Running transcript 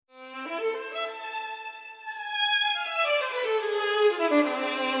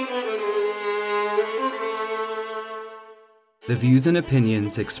The views and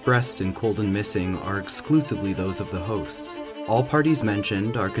opinions expressed in Cold and Missing are exclusively those of the hosts. All parties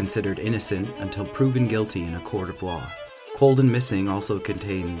mentioned are considered innocent until proven guilty in a court of law. Cold and Missing also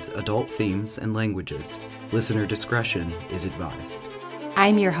contains adult themes and languages. Listener discretion is advised.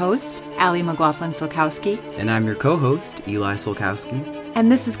 I'm your host, Allie McLaughlin-Solkowski. And I'm your co-host, Eli Solkowski.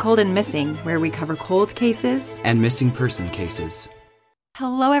 And this is Cold and Missing, where we cover cold cases and missing person cases.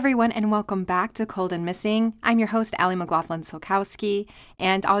 Hello, everyone, and welcome back to Cold and Missing. I'm your host, Allie McLaughlin-Solkowski,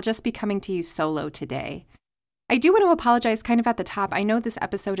 and I'll just be coming to you solo today. I do want to apologize kind of at the top. I know this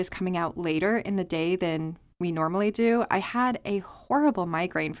episode is coming out later in the day than we normally do. I had a horrible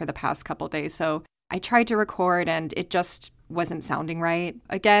migraine for the past couple days, so I tried to record and it just wasn't sounding right.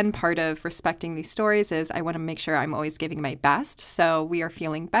 Again, part of respecting these stories is I want to make sure I'm always giving my best. So we are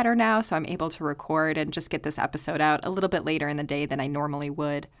feeling better now, so I'm able to record and just get this episode out a little bit later in the day than I normally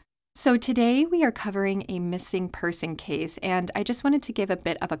would. So today we are covering a missing person case, and I just wanted to give a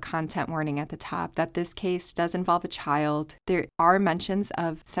bit of a content warning at the top that this case does involve a child. There are mentions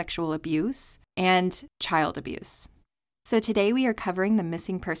of sexual abuse and child abuse. So today we are covering the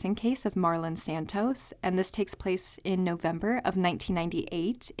missing person case of Marlon Santos, and this takes place in November of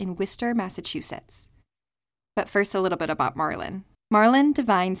 1998 in Worcester, Massachusetts. But first, a little bit about Marlon. Marlon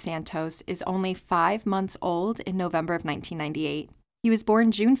Divine Santos is only 5 months old in November of 1998. He was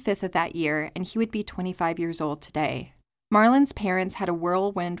born June 5th of that year, and he would be 25 years old today. Marlon's parents had a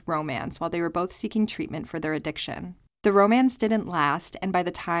whirlwind romance while they were both seeking treatment for their addiction. The romance didn't last, and by the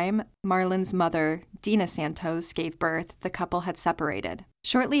time Marlon's mother, Dina Santos, gave birth, the couple had separated.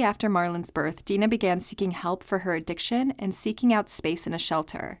 Shortly after Marlon's birth, Dina began seeking help for her addiction and seeking out space in a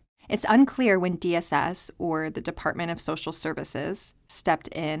shelter. It's unclear when DSS, or the Department of Social Services, stepped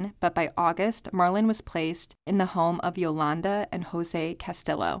in, but by August, Marlon was placed in the home of Yolanda and Jose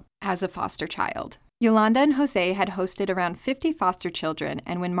Castillo as a foster child. Yolanda and Jose had hosted around 50 foster children,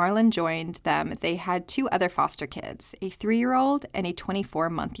 and when Marlon joined them, they had 2 other foster kids, a 3-year-old and a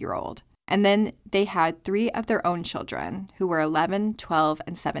 24-month-old. And then they had 3 of their own children, who were 11, 12,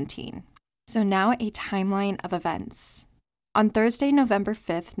 and 17. So now a timeline of events. On Thursday, November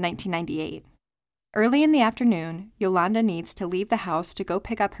 5th, 1998, early in the afternoon, Yolanda needs to leave the house to go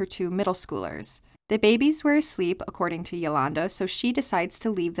pick up her 2 middle schoolers. The babies were asleep, according to Yolanda, so she decides to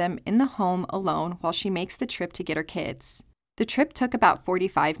leave them in the home alone while she makes the trip to get her kids. The trip took about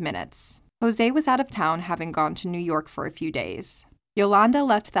 45 minutes. Jose was out of town, having gone to New York for a few days. Yolanda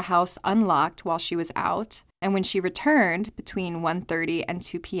left the house unlocked while she was out, and when she returned between 1:30 and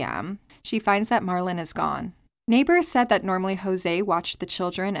 2 p.m., she finds that Marlon is gone. Neighbors said that normally Jose watched the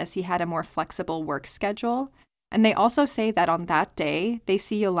children as he had a more flexible work schedule, and they also say that on that day, they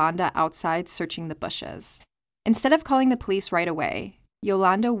see Yolanda outside searching the bushes. Instead of calling the police right away,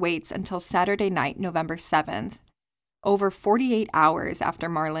 Yolanda waits until Saturday night, November 7th, over 48 hours after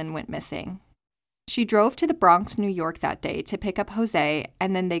Marlon went missing. She drove to the Bronx, New York that day to pick up Jose,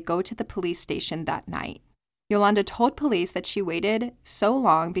 and then they go to the police station that night. Yolanda told police that she waited so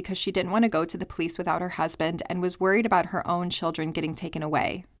long because she didn't want to go to the police without her husband and was worried about her own children getting taken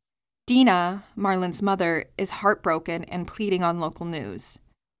away. Dina, Marlon's mother, is heartbroken and pleading on local news.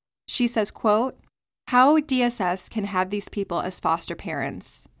 She says, quote, "How DSS can have these people as foster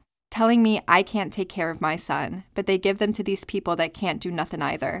parents, telling me I can't take care of my son, but they give them to these people that can't do nothing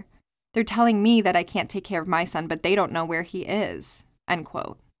either. They're telling me that I can't take care of my son, but they don't know where he is," end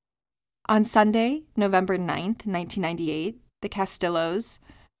quote. On Sunday, November 9th, 1998, the Castillos,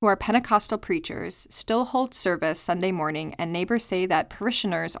 who are Pentecostal preachers, still hold service Sunday morning, and neighbors say that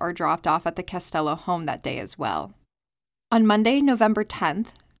parishioners are dropped off at the Castillo home that day as well. On Monday, November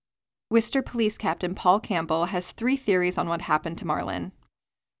 10th, Worcester Police Captain Paul Campbell has 3 theories on what happened to Marlon.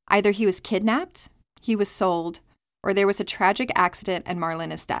 Either he was kidnapped, he was sold, or there was a tragic accident and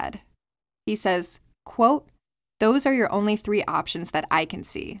Marlon is dead. He says, quote, "Those are your only 3 options that I can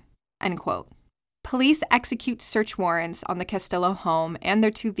see," end quote. Police execute search warrants on the Castillo home and their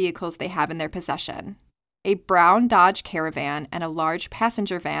 2 vehicles they have in their possession, a brown Dodge Caravan and a large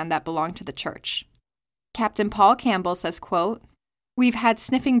passenger van that belonged to the church. Captain Paul Campbell says, quote, "We've had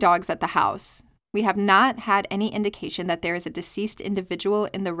sniffing dogs at the house. We have not had any indication that there is a deceased individual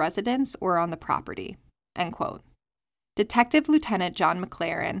in the residence or on the property," end quote. Detective Lieutenant John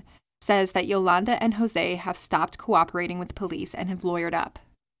McLaren says that Yolanda and Jose have stopped cooperating with police and have lawyered up.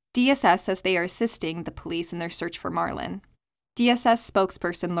 DSS says they are assisting the police in their search for Marlon. DSS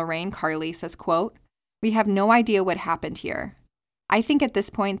spokesperson Lorraine Carley says, quote, "We have no idea what happened here. I think at this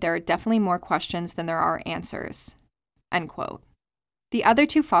point there are definitely more questions than there are answers," end quote. The other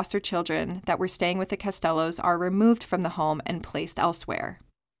 2 foster children that were staying with the Castillos are removed from the home and placed elsewhere.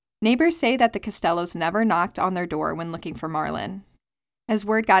 Neighbors say that the Costellos never knocked on their door when looking for Marlon. As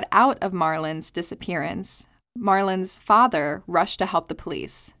word got out of Marlon's disappearance, Marlon's father rushed to help the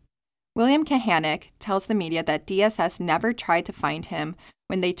police. William Kahanick tells the media that DSS never tried to find him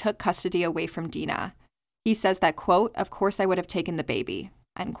when they took custody away from Dina. He says that, quote, "Of course I would have taken the baby,"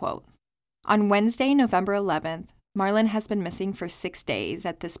 end quote. On Wednesday, November 11th, Marlon has been missing for 6 days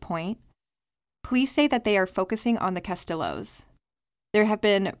at this point. Police say that they are focusing on the Costellos. There have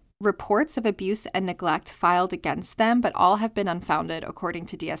been reports of abuse and neglect filed against them, but all have been unfounded, according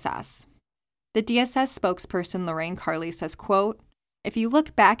to DSS. The DSS spokesperson Lorraine Carley says, quote, "If you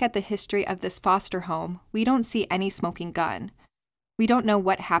look back at the history of this foster home, we don't see any smoking gun. We don't know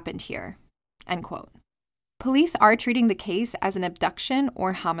what happened here," end quote. Police are treating the case as an abduction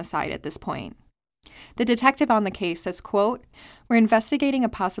or homicide at this point. The detective on the case says, quote, "We're investigating a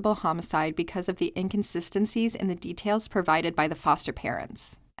possible homicide because of the inconsistencies in the details provided by the foster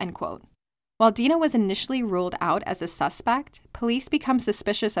parents," end quote. While Dina was initially ruled out as a suspect, police become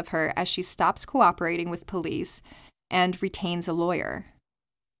suspicious of her as she stops cooperating with police and retains a lawyer.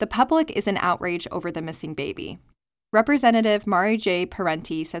 The public is in outrage over the missing baby. Representative Mari J.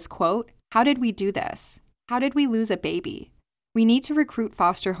 Parenti says, quote, "How did we do this? How did we lose a baby? We need to recruit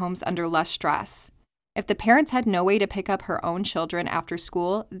foster homes under less stress. If the parents had no way to pick up her own children after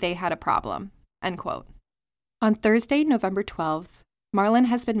school, they had a problem," end quote. On Thursday, November 12th, Marlon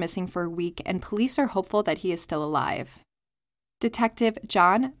has been missing for a week and police are hopeful that he is still alive. Detective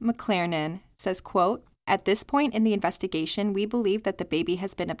John McLernan says, quote, "At this point in the investigation, we believe that the baby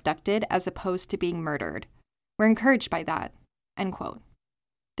has been abducted as opposed to being murdered. We're encouraged by that," end quote.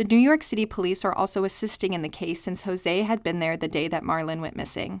 The New York City police are also assisting in the case since Jose had been there the day that Marlon went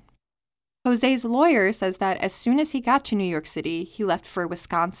missing. Jose's lawyer says that as soon as he got to New York City, he left for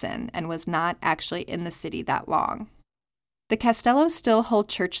Wisconsin and was not actually in the city that long. The Costellos still hold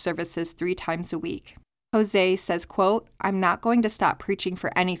church services 3 times a week. Jose says, quote, "I'm not going to stop preaching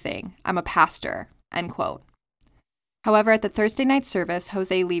for anything. I'm a pastor," end quote. However, at the Thursday night service,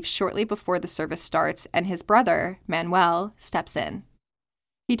 Jose leaves shortly before the service starts and his brother, Manuel, steps in.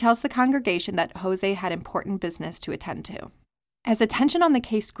 He tells the congregation that Jose had important business to attend to. As attention on the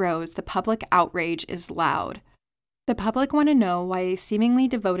case grows, the public outrage is loud. The public want to know why a seemingly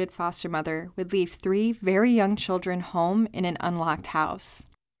devoted foster mother would leave 3 very young children home in an unlocked house.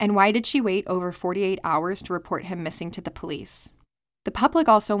 And why did she wait over 48 hours to report him missing to the police? The public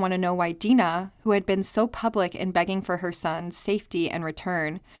also want to know why Dina, who had been so public in begging for her son's safety and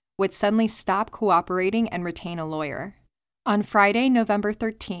return, would suddenly stop cooperating and retain a lawyer. On Friday, November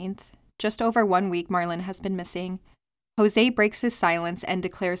 13th, just over 1 week Marlon has been missing, Jose breaks his silence and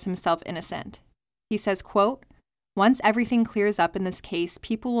declares himself innocent. He says, quote, "Once everything clears up in this case,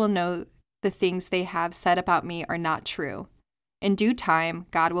 people will know the things they have said about me are not true. In due time,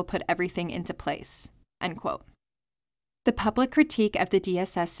 God will put everything into place," end quote. The public critique of the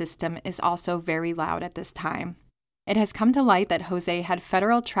DSS system is also very loud at this time. It has come to light that Jose had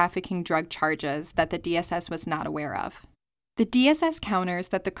federal trafficking drug charges that the DSS was not aware of. The DSS counters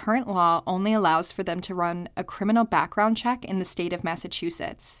that the current law only allows for them to run a criminal background check in the state of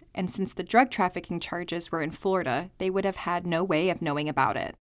Massachusetts, and since the drug trafficking charges were in Florida, they would have had no way of knowing about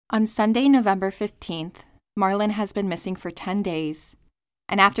it. On Sunday, November 15th, Marlon has been missing for 10 days,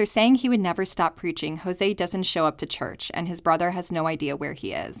 and after saying he would never stop preaching, Jose doesn't show up to church, and his brother has no idea where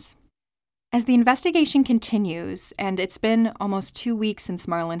he is. As the investigation continues, and it's been almost 2 weeks since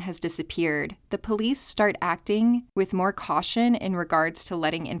Marlon has disappeared, the police start acting with more caution in regards to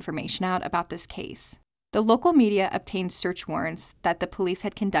letting information out about this case. The local media obtained search warrants that the police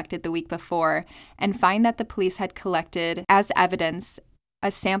had conducted the week before and find that the police had collected as evidence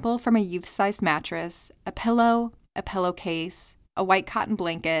a sample from a youth-sized mattress, a pillowcase, a white cotton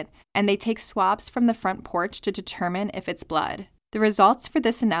blanket, and they take swabs from the front porch to determine if it's blood. The results for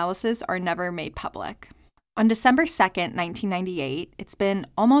this analysis are never made public. On December 2nd, 1998, it's been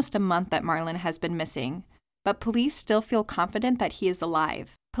almost a month that Marlon has been missing, but police still feel confident that he is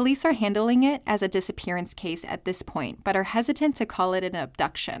alive. Police are handling it as a disappearance case at this point, but are hesitant to call it an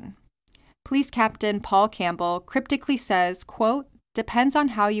abduction. Police Captain Paul Campbell cryptically says, quote, "Depends on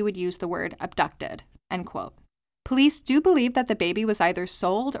how you would use the word abducted," end quote. Police do believe that the baby was either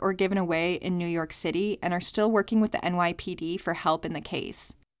sold or given away in New York City and are still working with the NYPD for help in the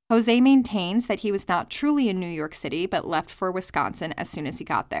case. Jose maintains that he was not truly in New York City but left for Wisconsin as soon as he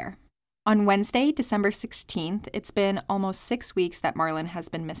got there. On Wednesday, December 16th, it's been almost 6 weeks that Marlon has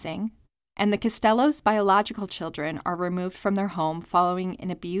been missing, and the Costellos' biological children are removed from their home following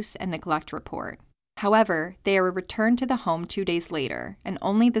an abuse and neglect report. However, they are returned to the home 2 days later, and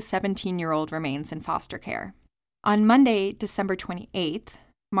only the 17-year-old remains in foster care. On Monday, December 28th,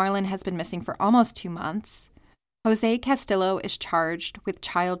 Marlon has been missing for almost 2 months. Jose Castillo is charged with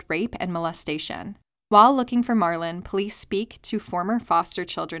child rape and molestation. While looking for Marlon, police speak to former foster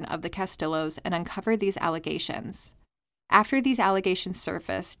children of the Castillos and uncover these allegations. After these allegations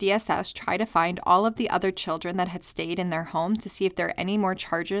surface, DSS try to find all of the other children that had stayed in their home to see if there are any more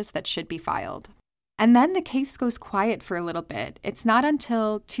charges that should be filed. And then the case goes quiet for a little bit. It's not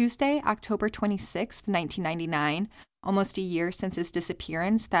until Tuesday, October 26, 1999, almost a year since his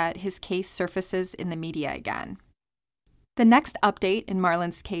disappearance, that his case surfaces in the media again. The next update in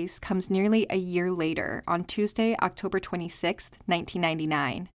Marlon's case comes nearly a year later, on Tuesday, October 26,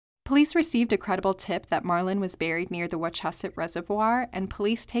 1999. Police received a credible tip that Marlon was buried near the Wachusett Reservoir, and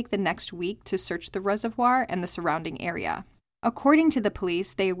police take the next week to search the reservoir and the surrounding area. According to the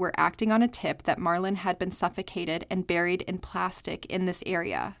police, they were acting on a tip that Marlon had been suffocated and buried in plastic in this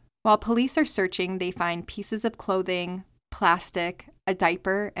area. While police are searching, they find pieces of clothing, plastic, a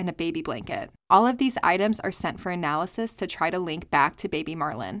diaper, and a baby blanket. All of these items are sent for analysis to try to link back to baby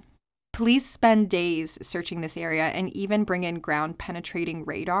Marlon. Police spend days searching this area and even bring in ground-penetrating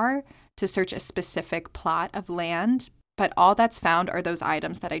radar to search a specific plot of land, but all that's found are those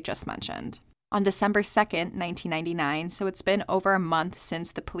items that I just mentioned. On December 2nd, 1999, so it's been over a month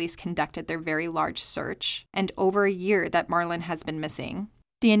since the police conducted their very large search, and over a year that Marlon has been missing.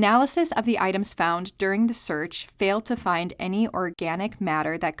 The analysis of the items found during the search failed to find any organic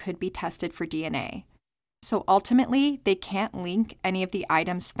matter that could be tested for DNA. So ultimately, they can't link any of the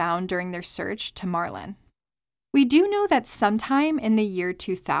items found during their search to Marlon. We do know that sometime in the year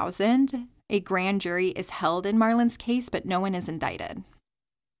 2000, a grand jury is held in Marlon's case, but no one is indicted.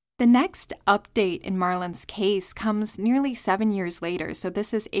 The next update in Marlon's case comes nearly 7 years later, so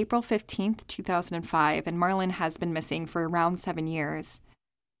this is April 15th, 2005, and Marlon has been missing for around 7 years.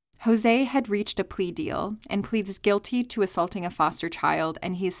 Jose had reached a plea deal and pleads guilty to assaulting a foster child,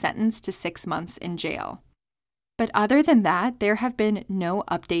 and he's sentenced to 6 months in jail. But other than that, there have been no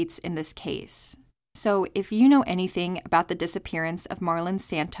updates in this case. So if you know anything about the disappearance of Marlon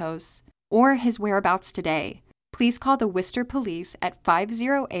Santos or his whereabouts today, please call the Worcester Police at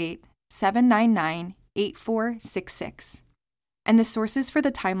 508-799-8466. And the sources for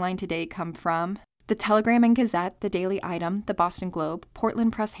the timeline today come from the Telegram and Gazette, the Daily Item, the Boston Globe,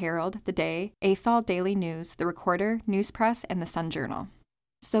 Portland Press Herald, The Day, Athol Daily News, The Recorder, News Press, and the Sun Journal.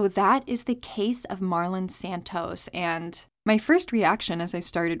 So that is the case of Marlon Santos. And my first reaction as I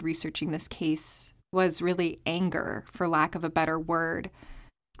started researching this case was really anger, for lack of a better word.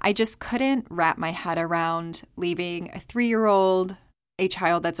 I just couldn't wrap my head around leaving a 3-year-old, a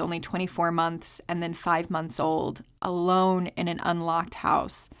child that's only 24 months, and then 5 months old, alone in an unlocked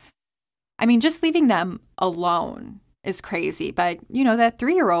house. I mean, just leaving them alone is crazy. But, that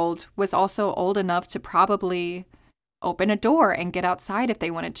 3-year-old was also old enough to probably open a door and get outside if they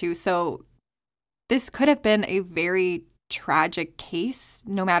wanted to. So this could have been a very tragic case,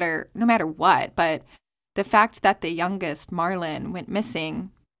 no matter what. But the fact that the youngest, Marlon, went missing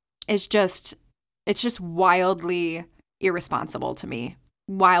is just wildly irresponsible to me.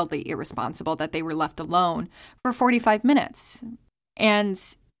 Wildly irresponsible that they were left alone for 45 minutes. And,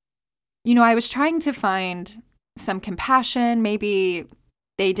 I was trying to find some compassion. Maybe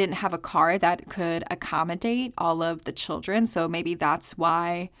they didn't have a car that could accommodate all of the children. So maybe that's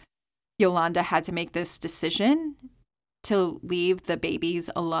why Yolanda had to make this decision to leave the babies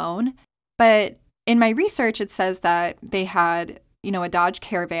alone. But in my research, it says that they had, a Dodge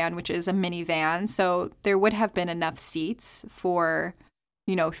Caravan, which is a minivan. So there would have been enough seats for,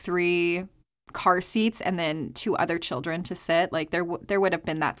 3 car seats and then 2 other children to sit. Like there would have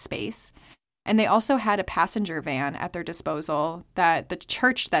been that space. And they also had a passenger van at their disposal that the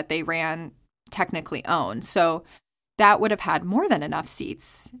church that they ran technically owned. So that would have had more than enough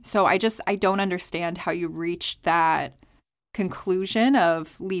seats. So I don't understand how you reached that conclusion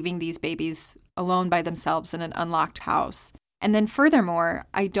of leaving these babies alone by themselves in an unlocked house. And then furthermore,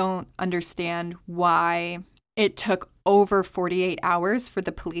 I don't understand why it took over 48 hours for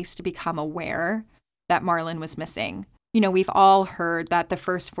the police to become aware that Marlon was missing. We've all heard that the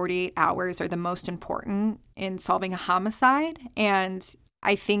first 48 hours are the most important in solving a homicide. And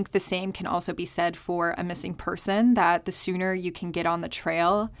I think the same can also be said for a missing person, that the sooner you can get on the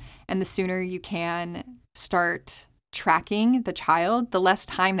trail and the sooner you can start tracking the child, the less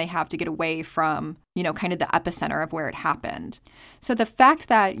time they have to get away from, kind of the epicenter of where it happened. So the fact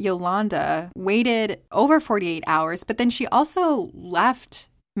that Yolanda waited over 48 hours, but then she also left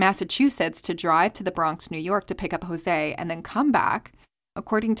Massachusetts to drive to the Bronx, New York to pick up Jose and then come back.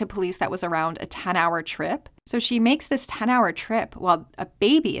 According to police, that was around a 10-hour trip. So she makes this 10-hour trip while a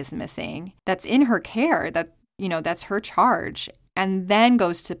baby is missing that's in her care, that's her charge. and then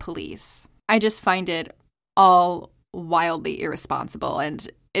goes to police. I just find it all wildly irresponsible, and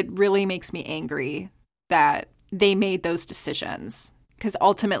it really makes me angry that they made those decisions, because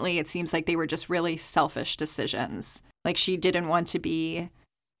ultimately it seems like they were just really selfish decisions. Like, she didn't want to be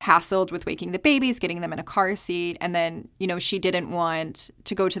hassled with waking the babies, getting them in a car seat, and then, she didn't want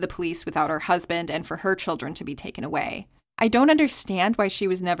to go to the police without her husband and for her children to be taken away. I don't understand why she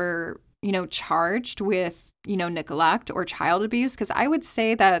was never, charged with, neglect or child abuse, because I would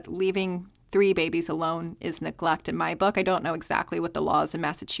say that leaving 3 babies alone is neglect in my book. I don't know exactly what the laws in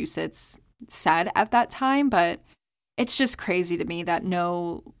Massachusetts said at that time, but it's just crazy to me that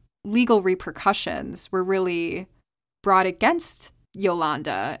no legal repercussions were really brought against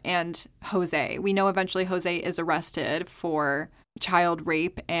Yolanda and Jose. We know eventually Jose is arrested for child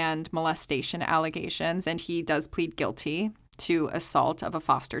rape and molestation allegations, and he does plead guilty to assault of a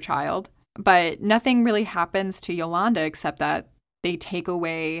foster child. But nothing really happens to Yolanda except that they take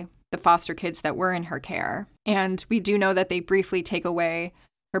away the foster kids that were in her care. And we do know that they briefly take away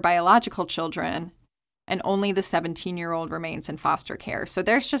her biological children, and only the 17-year-old remains in foster care. So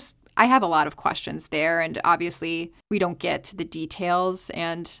I have a lot of questions there, and obviously we don't get to the details,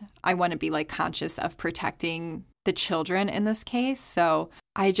 and I want to be conscious of protecting the children in this case. So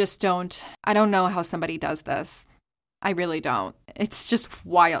I don't know how somebody does this. I really don't. It's just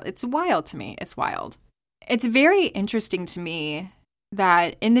wild. It's wild to me. It's wild. It's very interesting to me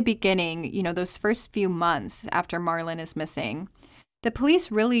that in the beginning, those first few months after Marlon is missing, the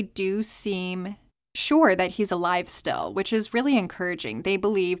police really do seem sure that he's alive still, which is really encouraging. They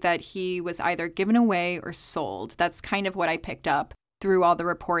believe that he was either given away or sold. That's kind of what I picked up through all the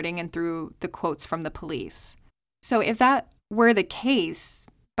reporting and through the quotes from the police. So if that were the case,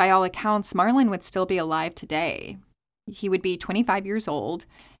 by all accounts, Marlon would still be alive today. He would be 25 years old,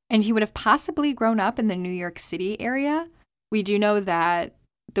 and he would have possibly grown up in the New York City area. We do know that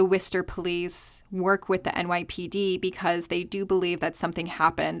the Worcester police work with the NYPD because they do believe that something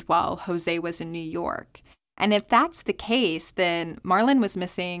happened while Jose was in New York. And if that's the case, then Marlon was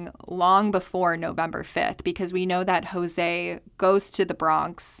missing long before November 5th, because we know that Jose goes to the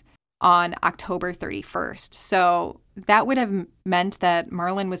Bronx on October 31st. So that would have meant that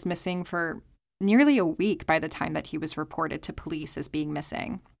Marlon was missing for nearly a week by the time that he was reported to police as being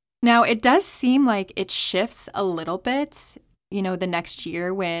missing. Now, it does seem like it shifts a little bit, the next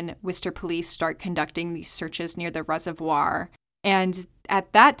year when Worcester police start conducting these searches near the reservoir. And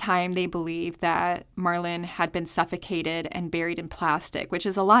at that time, they believe that Marlon had been suffocated and buried in plastic, which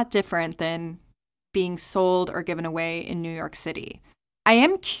is a lot different than being sold or given away in New York City. I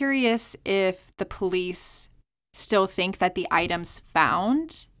am curious if the police still think that the items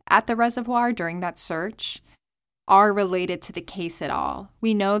found at the reservoir during that search are related to the case at all.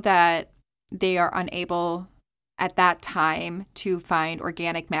 We know that they are unable at that time to find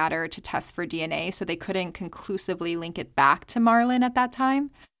organic matter to test for DNA, so they couldn't conclusively link it back to Marlon at that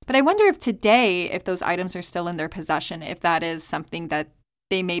time. But I wonder if today, if those items are still in their possession, if that is something that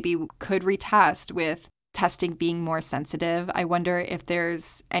they maybe could retest with testing being more sensitive. I wonder if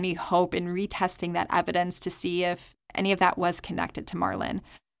there's any hope in retesting that evidence to see if any of that was connected to Marlon.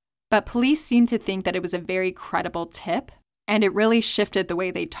 But police seem to think that it was a very credible tip, and it really shifted the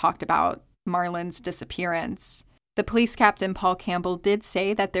way they talked about Marlon's disappearance. The police captain, Paul Campbell, did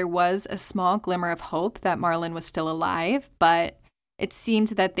say that there was a small glimmer of hope that Marlon was still alive, but it seemed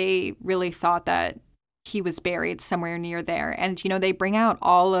that they really thought that he was buried somewhere near there. And, they bring out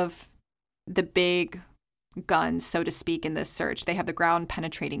all of the big guns, so to speak, in this search. They have the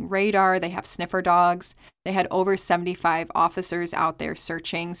ground-penetrating radar. They have sniffer dogs. They had over 75 officers out there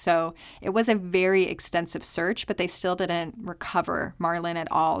searching. So it was a very extensive search, but they still didn't recover Marlon at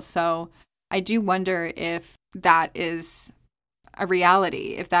all. So I do wonder if that is a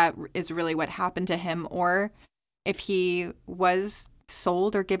reality, if that is really what happened to him, or if he was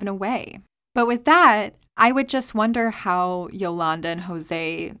sold or given away. But with that, I would just wonder how Yolanda and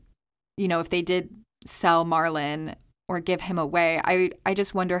Jose, if they did sell Marlon or give him away, I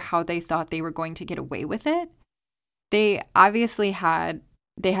just wonder how they thought they were going to get away with it. They obviously had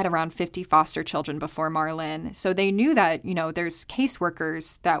around 50 foster children before Marlon, so they knew that, there's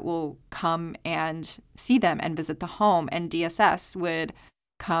caseworkers that will come and see them and visit the home, and DSS would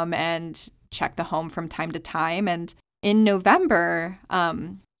come and check the home from time to time. And in November,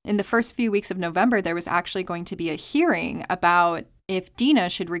 in the first few weeks of November, there was actually going to be a hearing about if Dina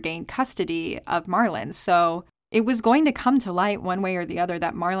should regain custody of Marlon. So it was going to come to light one way or the other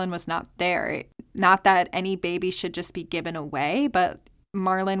that Marlon was not there. Not that any baby should just be given away, but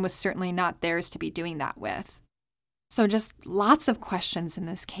Marlon was certainly not theirs to be doing that with. So just lots of questions in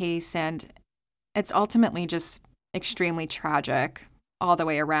this case, and it's ultimately just extremely tragic all the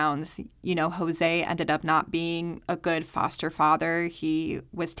way around. You know, Jose ended up not being a good foster father. He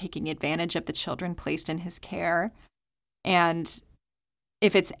was taking advantage of the children placed in his care. And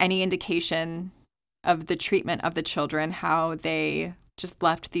if it's any indication of the treatment of the children, how they just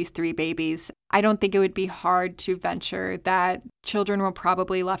left these 3 babies, I don't think it would be hard to venture that children were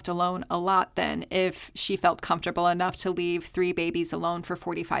probably left alone a lot then if she felt comfortable enough to leave 3 babies alone for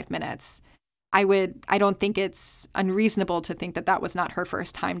 45 minutes. I don't think it's unreasonable to think that that was not her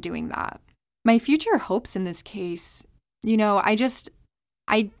first time doing that. My future hopes in this case, you know, I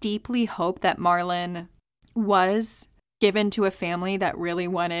deeply hope that Marlon was given to a family that really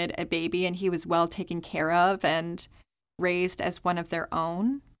wanted a baby and he was well taken care of and raised as one of their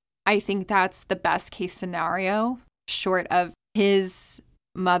own. I think that's the best case scenario, short of his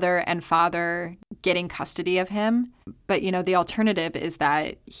mother and father getting custody of him. But, you know, the alternative is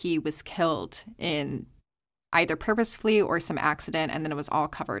that he was killed in either purposefully or some accident, and then it was all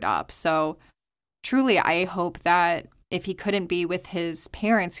covered up. So truly, I hope that if he couldn't be with his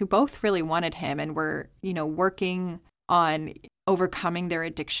parents, who both really wanted him and were, you know, working on overcoming their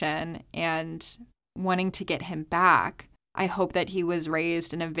addiction and wanting to get him back, I hope that he was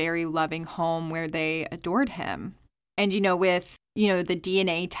raised in a very loving home where they adored him. And, you know, with, you know, the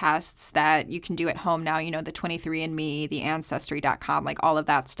DNA tests that you can do at home now, you know, the 23andMe, the Ancestry.com, like all of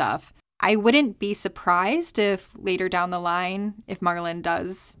that stuff, I wouldn't be surprised if later down the line, if Marlon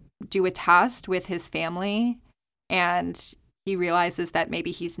does do a test with his family and he realizes that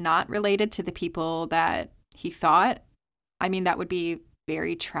maybe he's not related to the people that he thought. I mean, that would be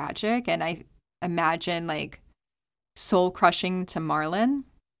very tragic. And I imagine like soul crushing to Marlon.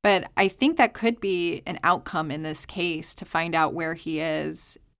 But I think that could be an outcome in this case to find out where he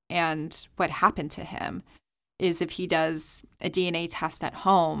is and what happened to him is if he does a DNA test at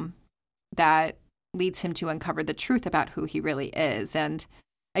home that leads him to uncover the truth about who he really is. And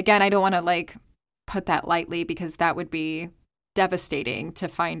again, I don't want to like put that lightly because that would be devastating to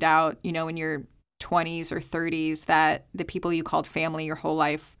find out, you know, in your 20s or 30s that the people you called family your whole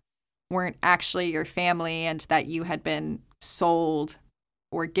life weren't actually your family and that you had been sold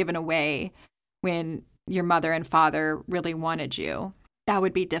or given away when your mother and father really wanted you. That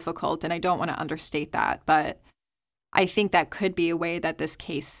would be difficult, and I don't want to understate that, but I think that could be a way that this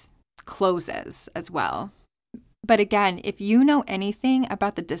case closes as well. But again, if you know anything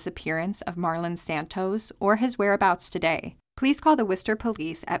about the disappearance of Marlon Santos or his whereabouts today, please call the Worcester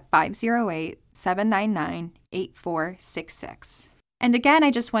Police at 508-799-8466. And again, I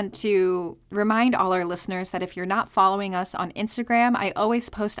just want to remind all our listeners that if you're not following us on Instagram, I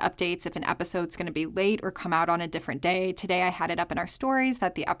always post updates if an episode's going to be late or come out on a different day. Today, I had it up in our stories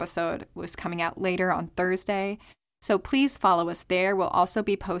that the episode was coming out later on Thursday. So please follow us there. We'll also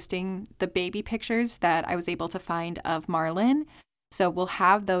be posting the baby pictures that I was able to find of Marlon. So we'll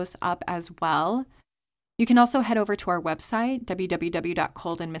have those up as well. You can also head over to our website,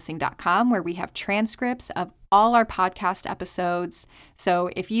 www.coldandmissing.com, where we have transcripts of all our podcast episodes. So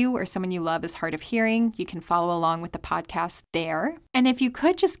if you or someone you love is hard of hearing, you can follow along with the podcast there. And if you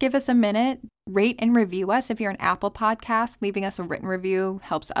could just give us a minute, rate and review us. If you're an Apple Podcast, leaving us a written review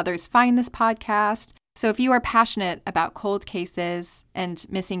helps others find this podcast. So if you are passionate about cold cases and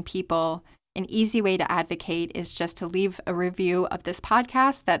missing people, an easy way to advocate is just to leave a review of this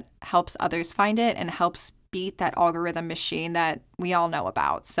podcast that helps others find it and helps beat that algorithm machine that we all know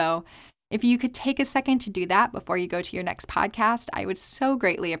about. So if you could take a second to do that before you go to your next podcast, I would so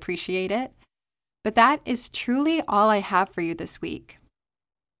greatly appreciate it. But that is truly all I have for you this week.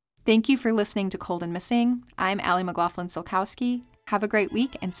 Thank you for listening to Cold and Missing. I'm Allie McLaughlin-Solkowski. Have a great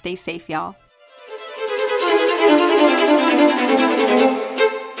week and stay safe, y'all.